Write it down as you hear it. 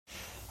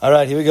All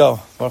right, here we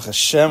go. Baruch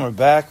Hashem, we're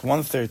back.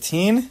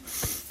 113.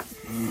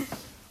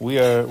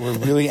 We're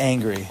really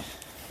angry.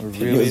 We're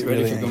really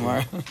angry.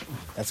 Gemara.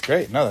 That's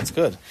great. No, that's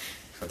good.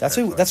 That's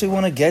what we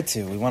want to get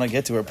to. We want to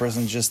get to where a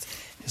person just,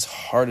 his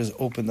heart is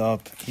opened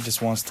up. He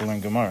just wants to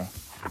learn Gemara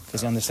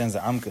because he understands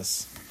the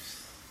Amkas.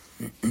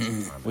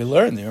 We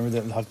learned. You remember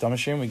the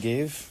Hakdamashim we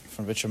gave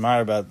from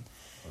Vitchamar about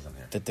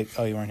that?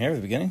 Oh, you weren't here at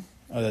the beginning.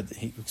 Oh, that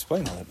he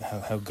explained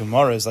how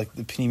Gemara is like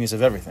the pneumius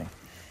of everything.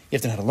 You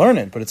have to know how to learn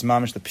it, but it's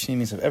mamish the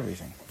pneumius of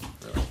everything.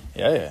 Really?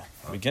 Yeah.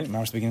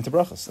 Mamish the beginning to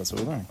brachas. That's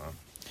what we learn.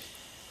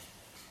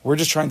 We're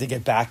just trying to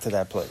get back to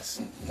that place.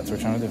 That's what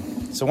we're trying to do.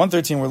 So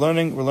 113, we're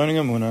learning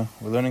Amunah.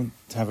 We're learning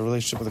to have a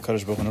relationship with the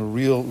Kadosh Baruch Hu in a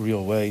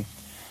real way.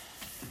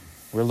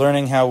 We're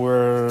learning how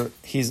Kadosh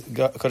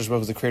Baruch Hu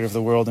is the creator of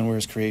the world and we're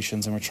his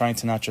creations, and we're trying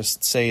to not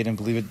just say it and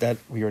believe it that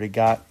we already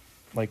got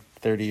like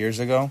 30 years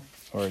ago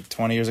or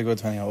 20 years ago,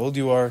 depending how old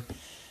you are.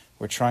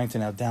 We're trying to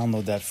now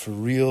download that for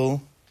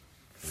real.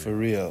 For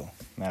real.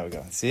 Now we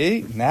go.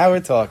 See? Now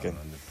we're talking.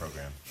 On the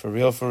program. For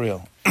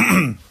real.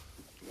 And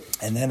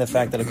then the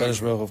fact that a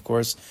Kadosh Baruch Hu, of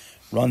course,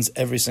 runs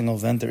every single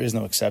event. There is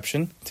no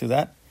exception to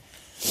that.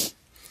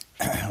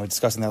 We're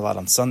discussing that a lot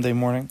on Sunday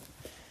morning.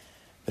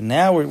 But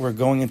now we're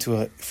going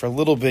into for a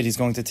little bit, he's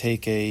going to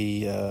take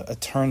a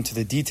turn to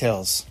the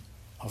details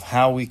of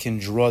how we can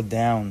draw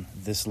down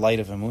this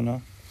light of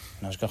Emunah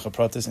and Hashgacha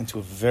Pratis into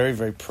a very,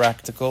 very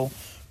practical,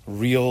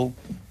 real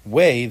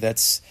way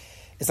that's...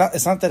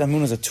 It's not that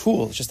Emunah is a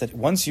tool. It's just that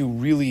once you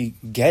really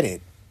get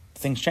it,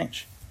 things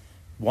change.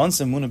 Once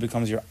Emunah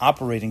becomes your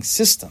operating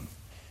system,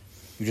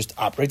 you just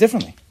operate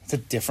differently. It's a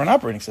different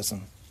operating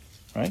system,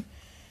 right?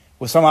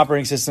 With some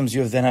operating systems,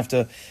 you then have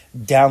to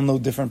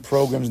download different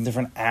programs and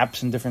different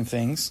apps and different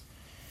things.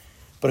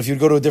 But if you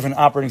go to a different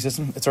operating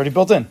system, it's already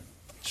built in.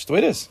 It's just the way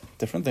it is.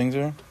 Different things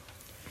are...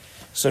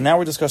 So now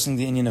we're discussing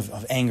the inyan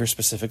of anger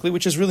specifically,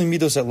 which is really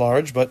midos at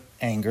large, but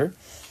anger.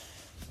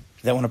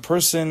 That when a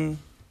person...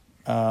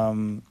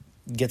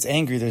 gets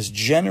angry, there's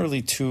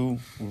generally two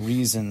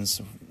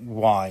reasons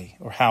why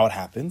or how it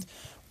happened.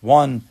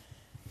 One,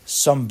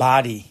 some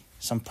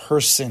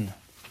person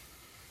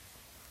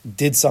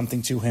did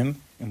something to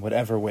him in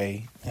whatever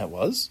way that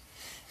was.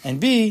 And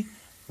B,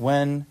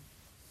 when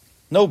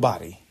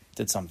nobody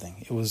did something.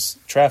 It was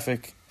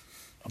traffic,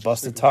 a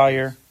busted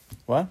tire.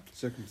 What?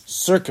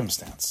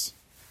 Circumstance.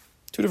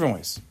 Two different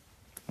ways,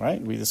 right?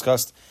 We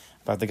discussed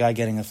about the guy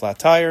getting a flat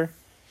tire.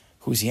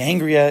 Who's he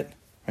angry at?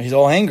 He's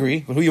all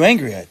angry, but who are you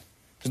angry at?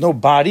 There's no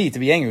body to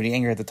be angry. Are you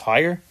angry at the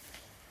tire?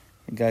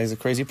 The guy's a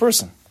crazy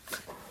person.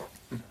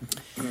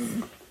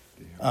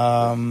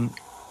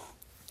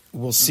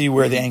 We'll see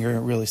where the anger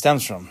really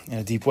stems from in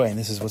a deep way, and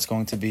this is what's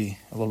going to be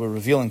a little bit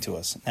revealing to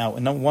us. Now,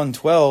 in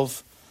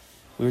 112,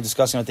 we were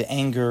discussing about the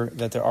anger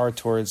that there are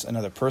towards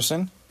another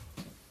person.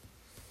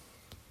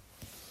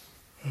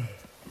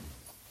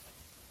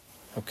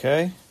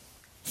 Okay,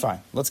 fine.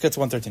 Let's get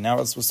to 113. Now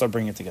we'll start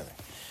bringing it together.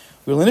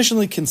 We will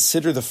initially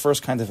consider the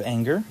first kind of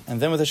anger, and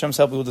then with Hashem's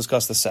help, we will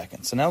discuss the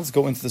second. So now let's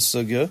go into the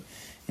sugya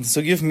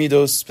of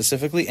midos,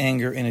 specifically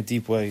anger, in a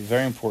deep way.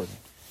 Very important.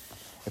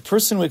 A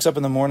person wakes up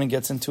in the morning,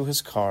 gets into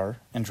his car,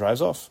 and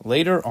drives off.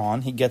 Later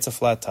on, he gets a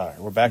flat tire.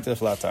 We're back to the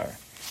flat tire.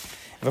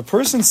 If a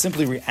person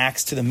simply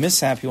reacts to the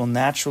mishap, he will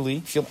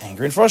naturally feel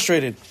angry and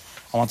frustrated.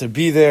 I want to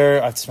be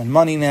there. I have to spend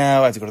money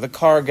now. I have to go to the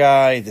car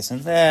guy, this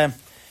and that.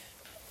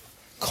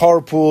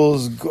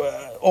 Carpools,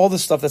 all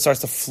this stuff that starts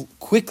to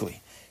quickly.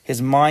 His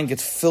mind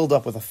gets filled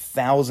up with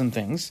 1,000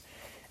 things,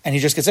 and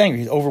he just gets angry.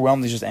 He's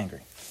overwhelmed. He's just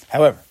angry.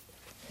 However,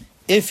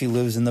 if he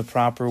lives in the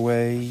proper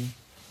way,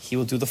 he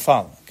will do the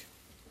following.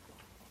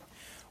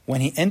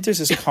 When he enters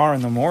his car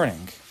in the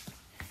morning,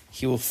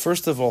 he will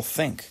first of all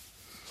think,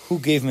 who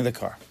gave me the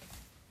car?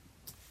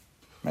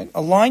 Right?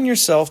 Align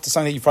yourself to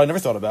something that you probably never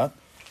thought about,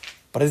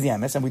 but is the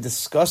emes. And we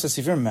discussed this,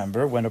 if you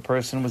remember, when a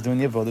person was doing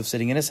the avodah of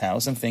sitting in his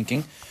house and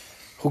thinking,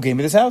 who gave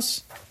me this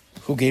house?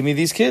 Who gave me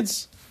these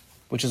kids?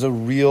 Which is a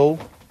real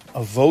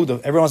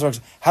avodah. Everyone's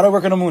works. How do I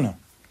work on Amunah?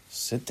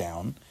 Sit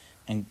down,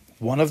 and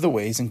one of the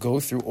ways, and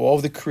go through all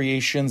of the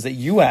creations that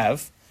you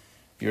have.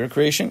 You're a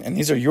creation, and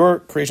these are your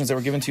creations that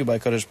were given to you by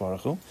Kadosh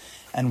Baruch Hu.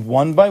 And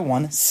one by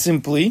one,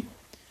 simply,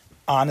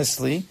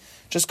 honestly,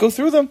 just go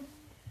through them.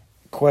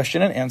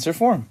 Question and answer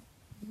form.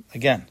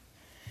 Again,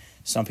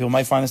 some people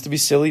might find this to be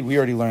silly. We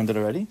already learned it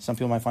already. Some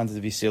people might find it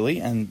to be silly,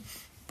 and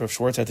Rav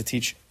Schwartz had to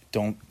teach,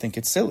 don't think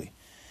it's silly.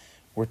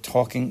 We're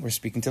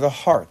speaking to the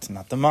heart,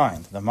 not the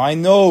mind. The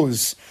mind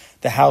knows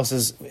the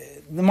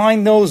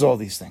mind knows all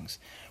these things.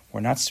 We're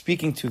not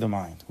speaking to the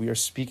mind. We are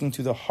speaking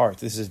to the heart.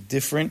 This is a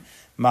different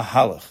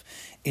mahalach.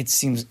 It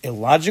seems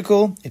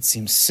illogical. It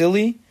seems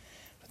silly.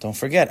 But don't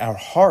forget, our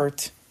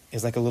heart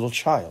is like a little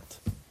child.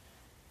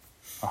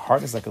 Our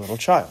heart is like a little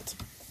child.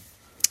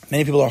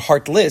 Many people are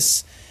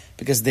heartless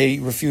because they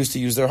refuse to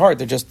use their heart.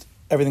 They're just,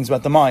 everything's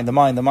about the mind,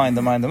 and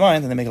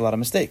they make a lot of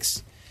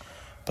mistakes.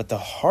 But the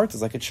heart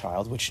is like a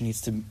child which needs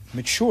to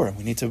mature.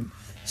 We need to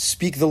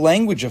speak the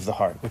language of the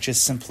heart, which is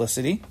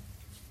simplicity.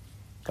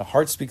 The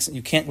heart speaks.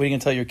 You can't. What are you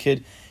going to tell your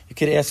kid? Your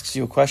kid asks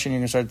you a question. You're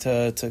going to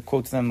start to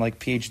quote to them like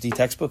PhD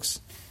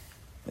textbooks.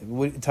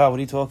 Todd, what are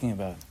you talking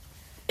about?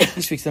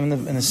 He speaks to them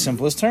in the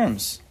simplest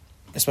terms.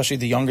 Especially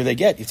the younger they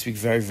get, you speak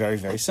very, very,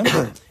 very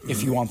simple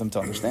if you want them to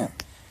understand.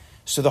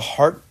 So the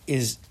heart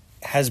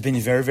has been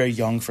very, very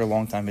young for a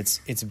long time.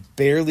 It's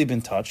barely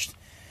been touched.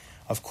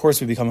 Of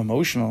course, we become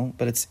emotional,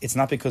 but it's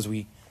not because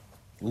we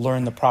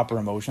learn the proper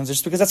emotions. It's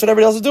just because that's what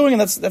everybody else is doing,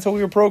 and that's how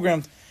we were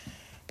programmed.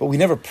 But we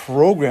never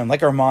programmed,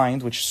 like our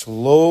mind, which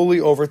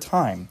slowly over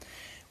time,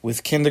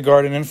 with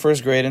kindergarten and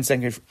first grade and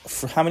second grade,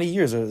 for how many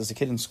years as a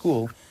kid in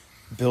school,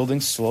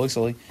 building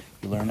slowly,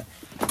 you learn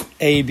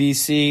A, B,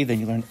 C, then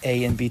you learn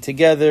A and B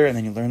together, and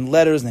then you learn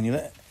letters, and then you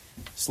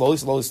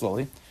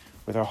slowly.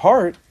 With our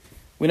heart,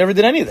 we never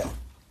did any of that,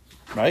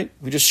 right?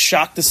 We just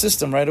shocked the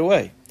system right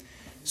away.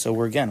 So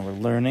we're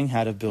learning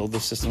how to build the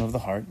system of the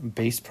heart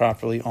based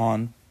properly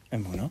on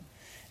emunah,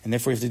 and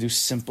therefore you have to do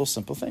simple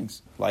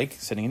things, like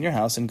sitting in your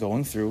house and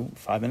going through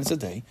 5 minutes a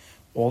day,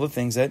 all the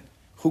things that,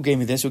 who gave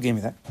me this, who gave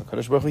me that?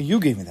 HaKadosh Baruch Hu, you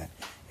gave me that.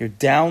 You're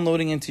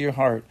downloading into your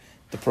heart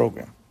the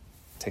program.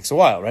 Takes a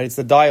while, right? It's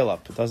the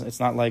dial-up. It's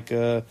not like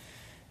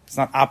it's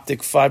not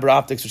fiber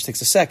optics, which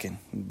takes a second.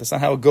 That's not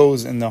how it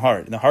goes in the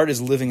heart. The heart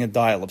is living at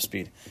dial-up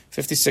speed,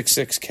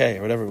 56.6K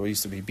or whatever it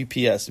used to be,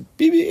 BPS,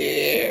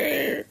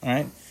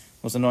 right?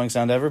 Most annoying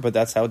sound ever, but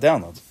that's how it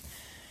downloads.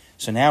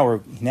 So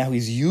now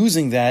he's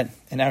using that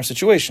in our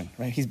situation,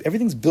 right?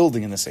 Everything's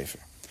building in the Sefer.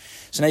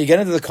 So now you get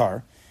into the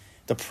car,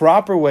 the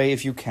proper way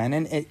if you can,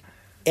 and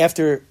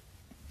after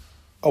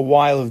a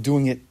while of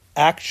doing it,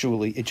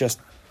 actually,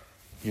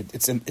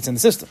 it's in the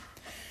system.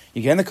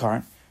 You get in the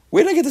car.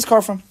 Where did I get this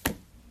car from?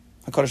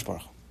 HaKadosh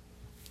Baruch Hu.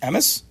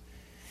 Emes?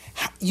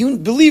 You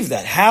believe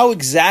that. How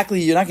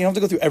exactly? You don't have to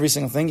go through every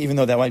single thing, even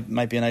though that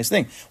might be a nice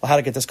thing. Well, how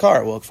did I get this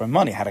car? Well, from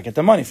money. How did I get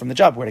the money? From the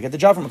job. Where did I get the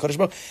job from? HaKadosh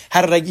Baruch Hu.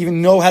 How did I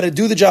even know how to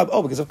do the job?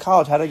 Oh, because of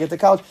college. How did I get to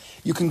college?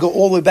 You can go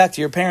all the way back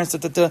to your parents,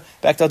 back to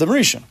Adam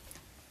Rishon.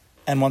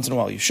 And once in a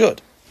while you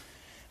should.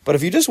 But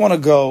if you just want to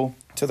go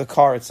to the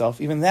car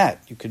itself, even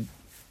that, you could.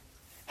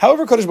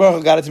 However HaKadosh Baruch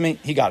Hu got it to me,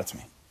 he got it to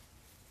me.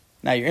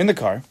 Now you're in the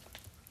car,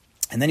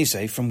 and then you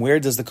say, from where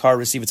does the car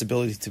receive its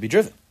ability to be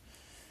driven?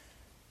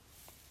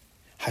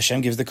 Hashem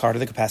gives the car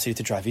the capacity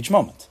to drive each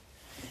moment.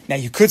 Now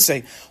you could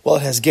say, well,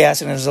 it has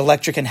gas and it has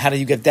electric, and how do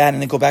you get that?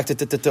 And then go back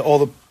to all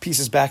the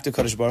pieces back to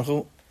Kadosh Baruch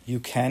Hu. You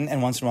can,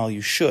 and once in a while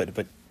you should,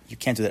 but you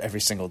can't do that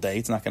every single day.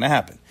 It's not going to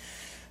happen.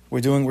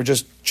 We're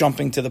just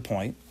jumping to the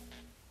point,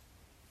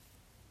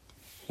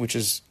 which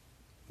is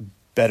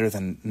better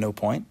than no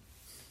point.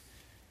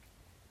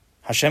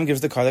 Hashem gives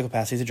the car the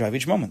capacity to drive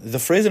each moment. The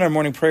phrase in our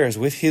morning prayers,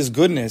 with His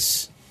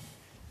goodness,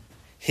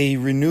 He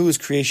renews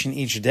creation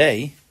each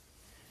day.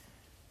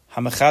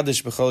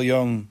 Hamachadish b'chol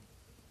yom,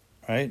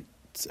 right?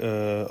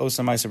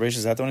 Osamai Sabrash,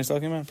 is that the one he's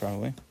talking about?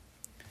 Probably.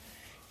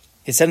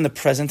 It's said in the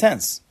present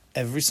tense.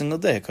 Every single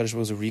day, HaKadosh Baruch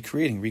Hu is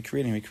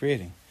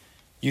recreating.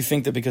 You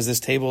think that because this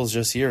table is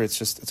just here,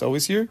 it's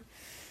always here?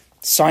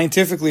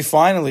 Scientifically,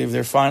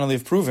 they're finally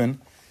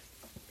proven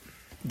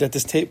that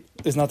this tape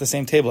is not the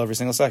same table every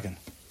single second.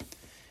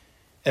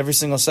 Every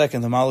single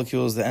second, the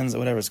molecules, the ends,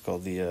 whatever it's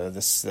called,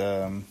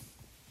 the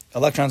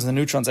electrons and the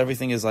neutrons,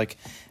 everything is like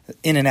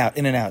in and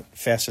out,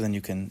 faster than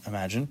you can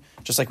imagine.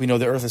 Just like we know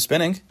the Earth is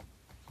spinning,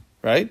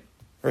 right?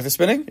 Earth is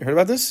spinning. You heard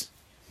about this?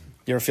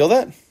 You ever feel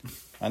that?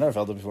 I never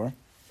felt it before.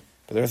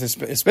 But the Earth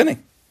is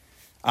spinning.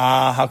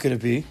 How could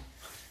it be?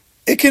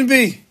 It can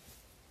be.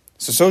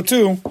 So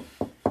too,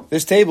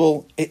 this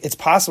table, it's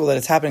possible that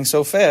it's happening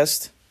so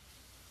fast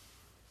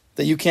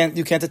that you can't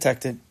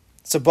detect it.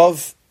 It's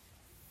above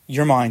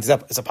your mind. Is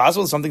it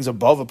possible that something's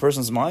above a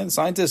person's mind?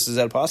 Scientists, is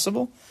that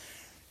possible?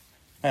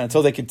 And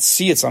until they could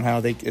see it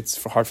somehow,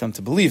 it's hard for them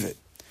to believe it.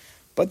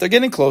 But they're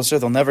getting closer.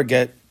 They'll never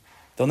get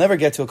to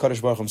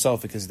HaKadosh Baruch Hu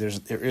himself, because there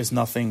is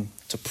nothing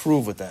to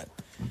prove with that.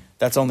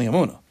 That's only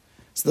Amunah.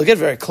 So they'll get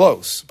very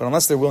close, but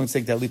unless they're willing to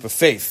take that leap of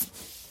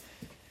faith,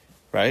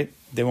 right,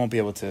 they won't be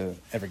able to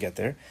ever get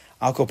there.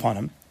 I'll go upon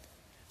him.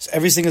 So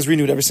everything is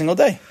renewed every single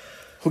day.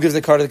 Who gives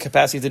the car the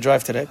capacity to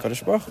drive today?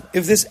 HaKadosh Baruch Hu.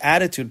 If this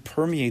attitude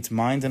permeates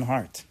mind and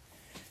heart,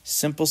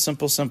 simple.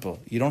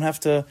 You don't have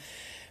to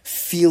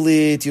feel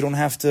it. You don't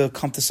have to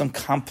come to some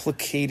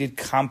complicated,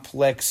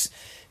 complex,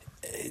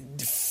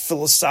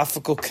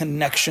 philosophical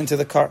connection to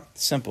the car.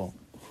 Simple.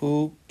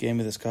 Who gave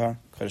me this car?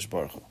 HaKadosh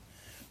Baruch Hu.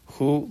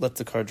 Who let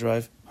the car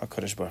drive?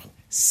 HaKadosh Baruch Hu.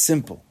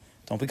 Simple.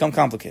 Don't become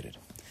complicated.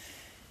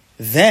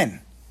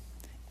 Then,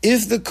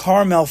 if the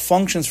car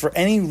malfunctions for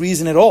any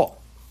reason at all,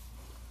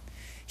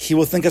 he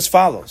will think as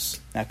follows.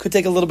 Now, it could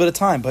take a little bit of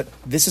time, but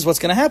this is what's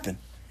going to happen.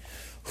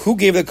 Who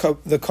gave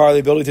the car the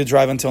ability to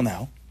drive until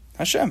now?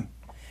 Hashem.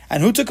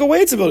 And who took away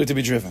its ability to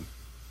be driven?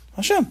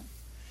 Hashem.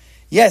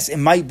 Yes, it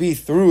might be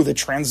through the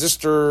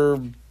transistor,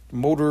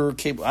 motor,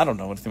 cable, I don't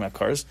know anything about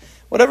cars.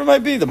 Whatever it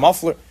might be, the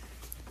muffler.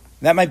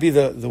 That might be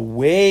the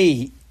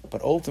way,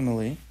 but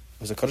ultimately,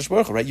 it was a Kadosh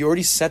Baruch Hu, right? You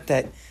already set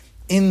that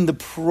in the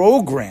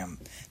program.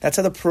 That's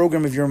how the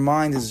program of your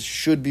mind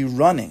should be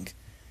running.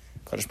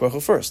 Kadosh Baruch Hu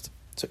first.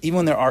 So even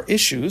when there are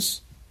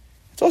issues,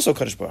 it's also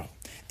Kadosh Baruch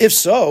Hu. If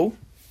so,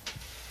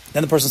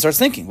 then the person starts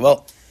thinking,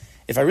 well,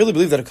 if I really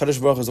believe that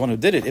HaKadosh Baruch Hu is the one who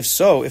did it, if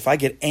so, if I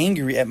get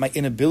angry at my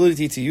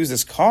inability to use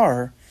this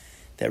car,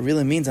 that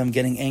really means I'm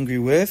getting angry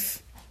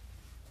with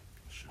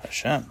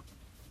Hashem.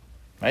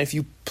 Right? If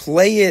you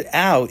play it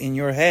out in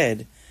your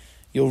head,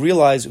 you'll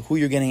realize who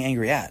you're getting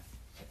angry at.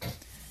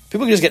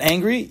 People can just get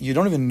angry, you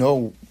don't even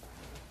know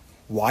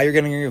why you're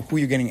getting angry or who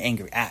you're getting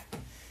angry at.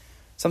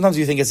 Sometimes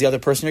you think it's the other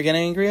person you're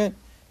getting angry at,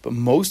 but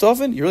most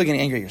often, you're really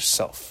getting angry at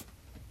yourself.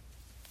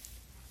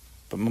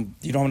 But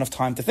you don't have enough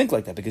time to think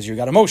like that because you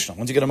got emotional.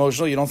 Once you get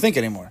emotional, you don't think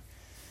anymore.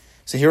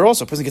 So here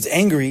also, a person gets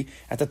angry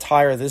at the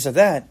tire, this or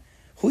that.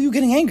 Who are you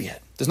getting angry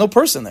at? There's no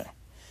person there.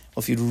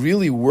 Well, if you'd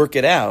really work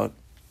it out,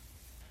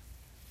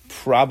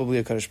 probably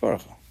a Kadosh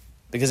Baruch Hu.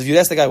 Because if you'd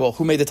ask the guy, well,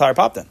 who made the tire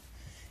pop then?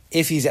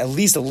 If he's at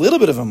least a little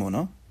bit of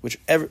Amunah, which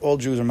all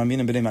Jews are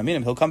Maminim B'nai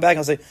Maminim, he'll come back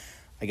and say,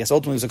 I guess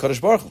ultimately it was a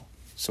Kadosh Baruch Hu.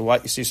 So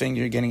you're saying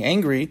you're getting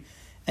angry,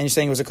 and you're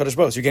saying it was a Kadosh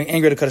Baruch Hu. So you're getting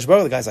angry at a Kadosh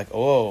Baruch Hu. The guy's like,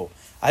 oh,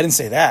 I didn't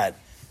say that.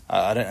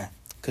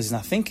 Because he's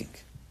not thinking.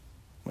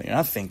 When you're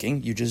not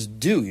thinking, you just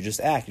do. You just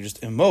act. You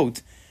just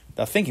emote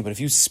without thinking. But if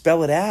you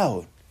spell it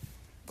out,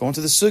 go into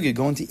the sugya,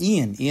 go into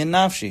Ian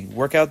Nafshi,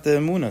 work out the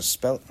Emunah,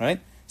 spell it, right?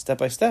 Step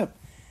by step.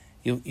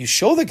 You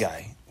show the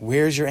guy,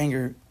 where's your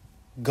anger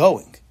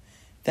going?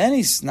 Then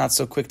he's not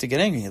so quick to get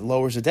angry. It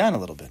lowers it down a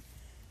little bit,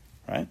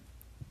 right?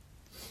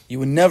 You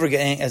would never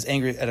get as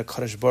angry at a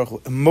Kadosh Baruch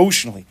Hu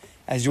emotionally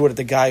as you would at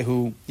the guy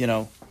who,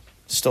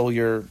 stole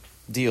your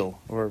deal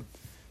or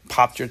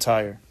popped your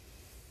tire.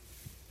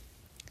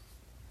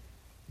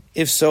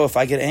 If so, if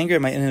I get angry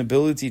at my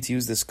inability to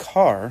use this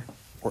car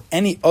or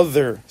any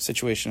other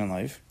situation in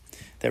life,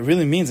 that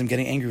really means I'm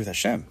getting angry with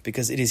Hashem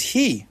because it is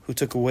He who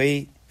took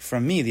away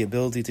from me the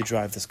ability to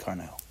drive this car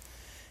now.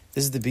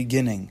 This is the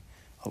beginning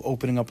of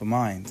opening up a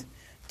mind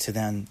to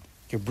then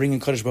you're bringing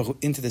Kadosh Baruch Hu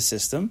into the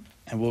system,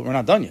 and we're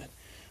not done yet.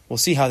 We'll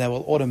see how that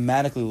will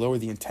automatically lower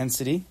the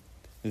intensity,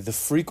 the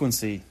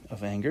frequency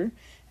of anger,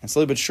 and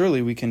slowly but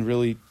surely we can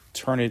really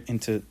turn it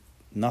into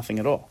nothing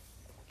at all.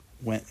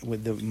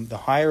 With the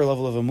higher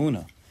level of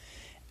Amunah,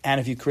 and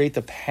if you create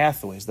the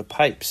pathways, the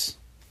pipes,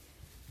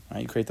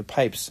 right? You create the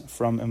pipes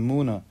from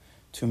Amunah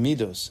to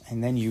Midos,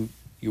 and then you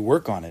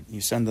work on it. You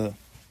send the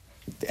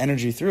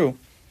energy through.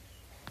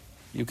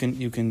 You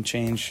can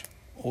change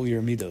all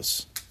your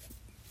Midos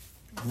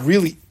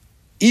really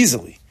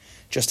easily.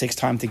 Just takes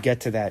time to get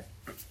to that.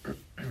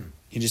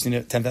 You just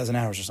need 10,000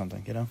 hours or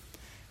something,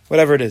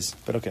 whatever it is.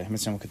 But okay, we'll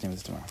continue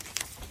with this tomorrow.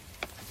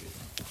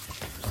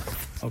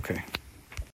 Okay.